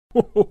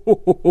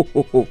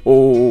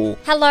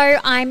Hello,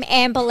 I'm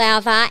Amber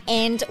Lowther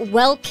and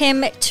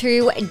welcome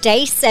to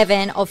Day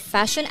 7 of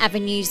Fashion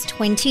Avenue's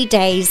 20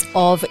 Days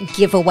of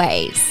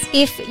Giveaways.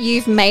 If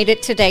you've made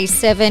it to Day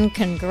 7,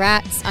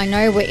 congrats. I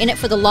know we're in it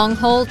for the long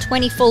haul,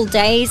 20 full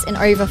days and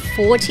over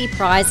 40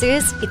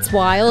 prizes. It's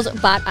wild,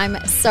 but I'm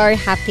so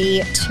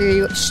happy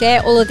to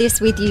share all of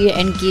this with you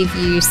and give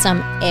you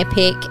some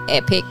epic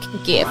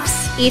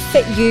gifts.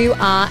 If you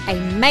are a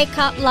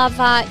makeup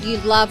lover, you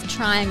love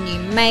trying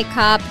new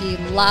makeup, you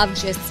love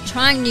just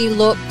trying new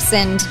looks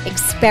and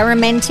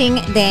experimenting,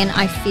 then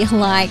I feel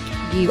like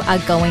you are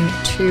going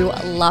to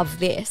love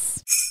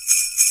this.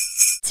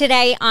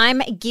 Today, I'm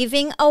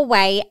giving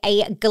away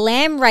a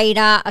Glam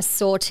Raider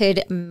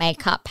assorted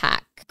makeup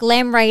pack.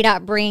 Glam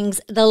Raider brings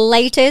the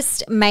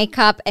latest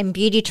makeup and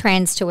beauty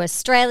trends to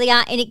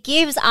Australia, and it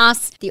gives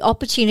us the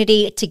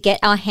opportunity to get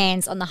our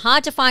hands on the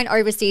hard-to-find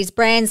overseas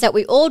brands that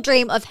we all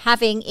dream of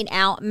having in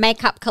our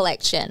makeup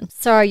collection.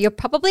 So you're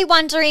probably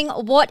wondering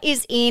what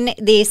is in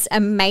this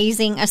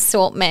amazing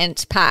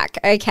assortment pack.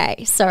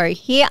 Okay, so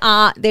here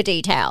are the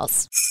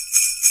details.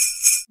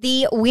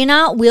 The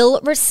winner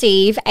will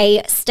receive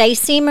a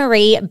Stacey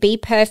Marie Be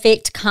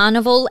Perfect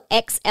Carnival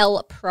XL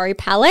Pro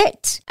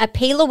Palette, a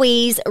P.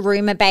 Louise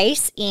Rumour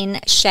Base in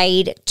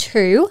shade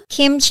 2,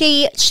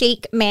 Kimchi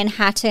Cheek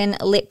Manhattan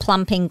Lip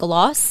Plumping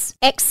Gloss,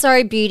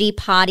 EXO Beauty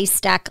Party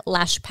Stack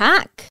Lash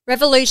Pack,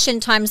 Revolution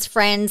x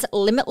Friends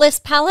Limitless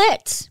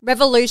Palette,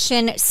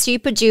 Revolution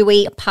Super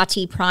Dewy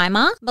Putty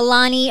Primer,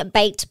 Milani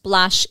Baked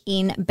Blush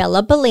in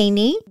Bella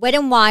Bellini, Wet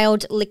n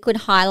Wild Liquid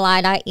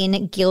Highlighter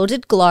in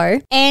Gilded Glow,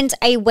 and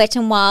a Wet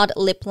n Wild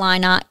lip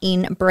liner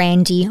in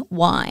Brandy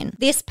Wine.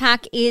 This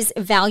pack is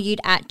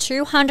valued at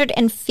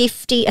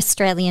 $250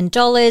 Australian,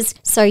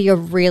 so you're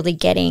really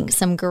getting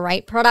some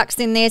great products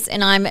in this,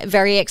 and I'm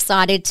very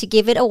excited to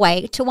give it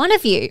away to one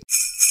of you.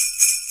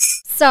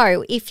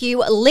 So if you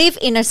live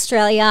in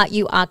Australia,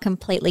 you are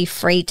completely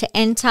free to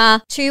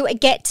enter. To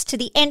get to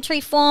the entry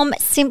form,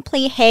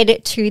 simply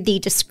head to the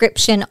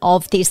description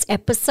of this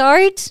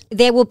episode.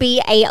 There will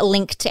be a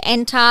link to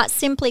enter.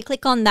 Simply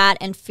click on that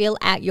and fill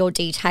out your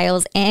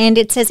details, and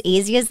it's as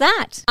easy as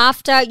that.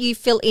 After you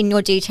fill in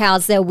your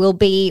details, there will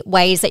be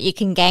ways that you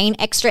can gain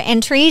extra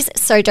entries,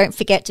 so don't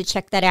forget to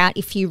check that out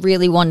if you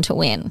really want to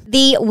win.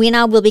 The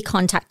winner will be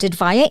contacted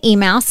via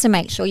email, so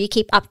make sure you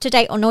keep up to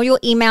date on all your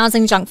emails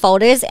and junk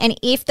folders, and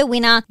if the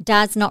winner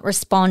does not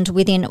respond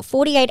within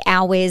 48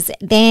 hours,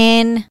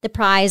 then the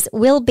prize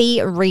will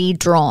be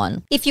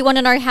redrawn. If you want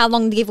to know how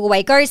long the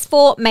giveaway goes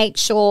for, make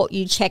sure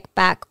you check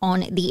back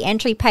on the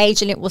entry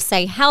page and it will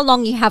say how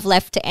long you have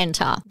left to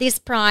enter. This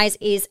prize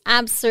is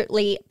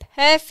absolutely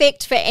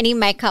perfect for any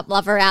makeup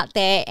lover out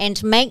there,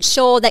 and make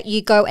sure that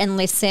you go and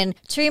listen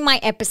to my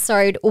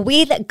episode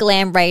with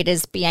Glam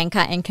Raiders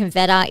Bianca and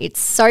Convetta. It's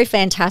so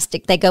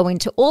fantastic. They go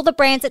into all the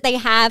brands that they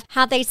have,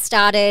 how they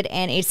started,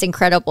 and it's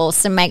incredible.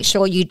 So make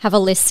sure you have a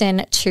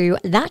listen to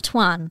that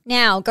one.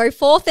 Now, go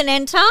forth and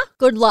enter.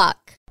 Good luck.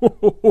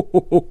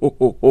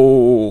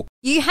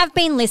 You have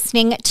been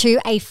listening to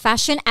a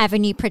Fashion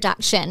Avenue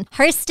production,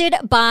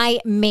 hosted by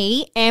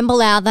me, Amber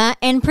Lowther,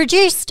 and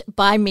produced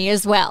by me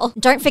as well.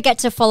 Don't forget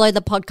to follow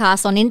the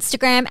podcast on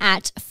Instagram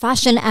at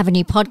Fashion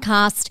Avenue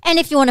Podcast, and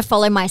if you want to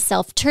follow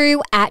myself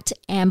too, at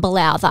Amber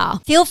Lowther.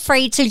 Feel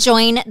free to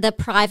join the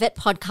private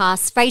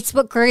podcast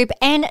Facebook group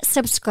and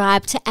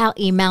subscribe to our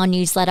email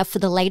newsletter for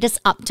the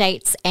latest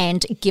updates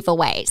and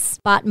giveaways.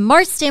 But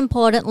most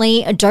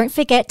importantly, don't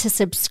forget to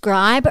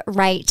subscribe,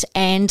 rate,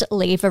 and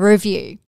leave a review.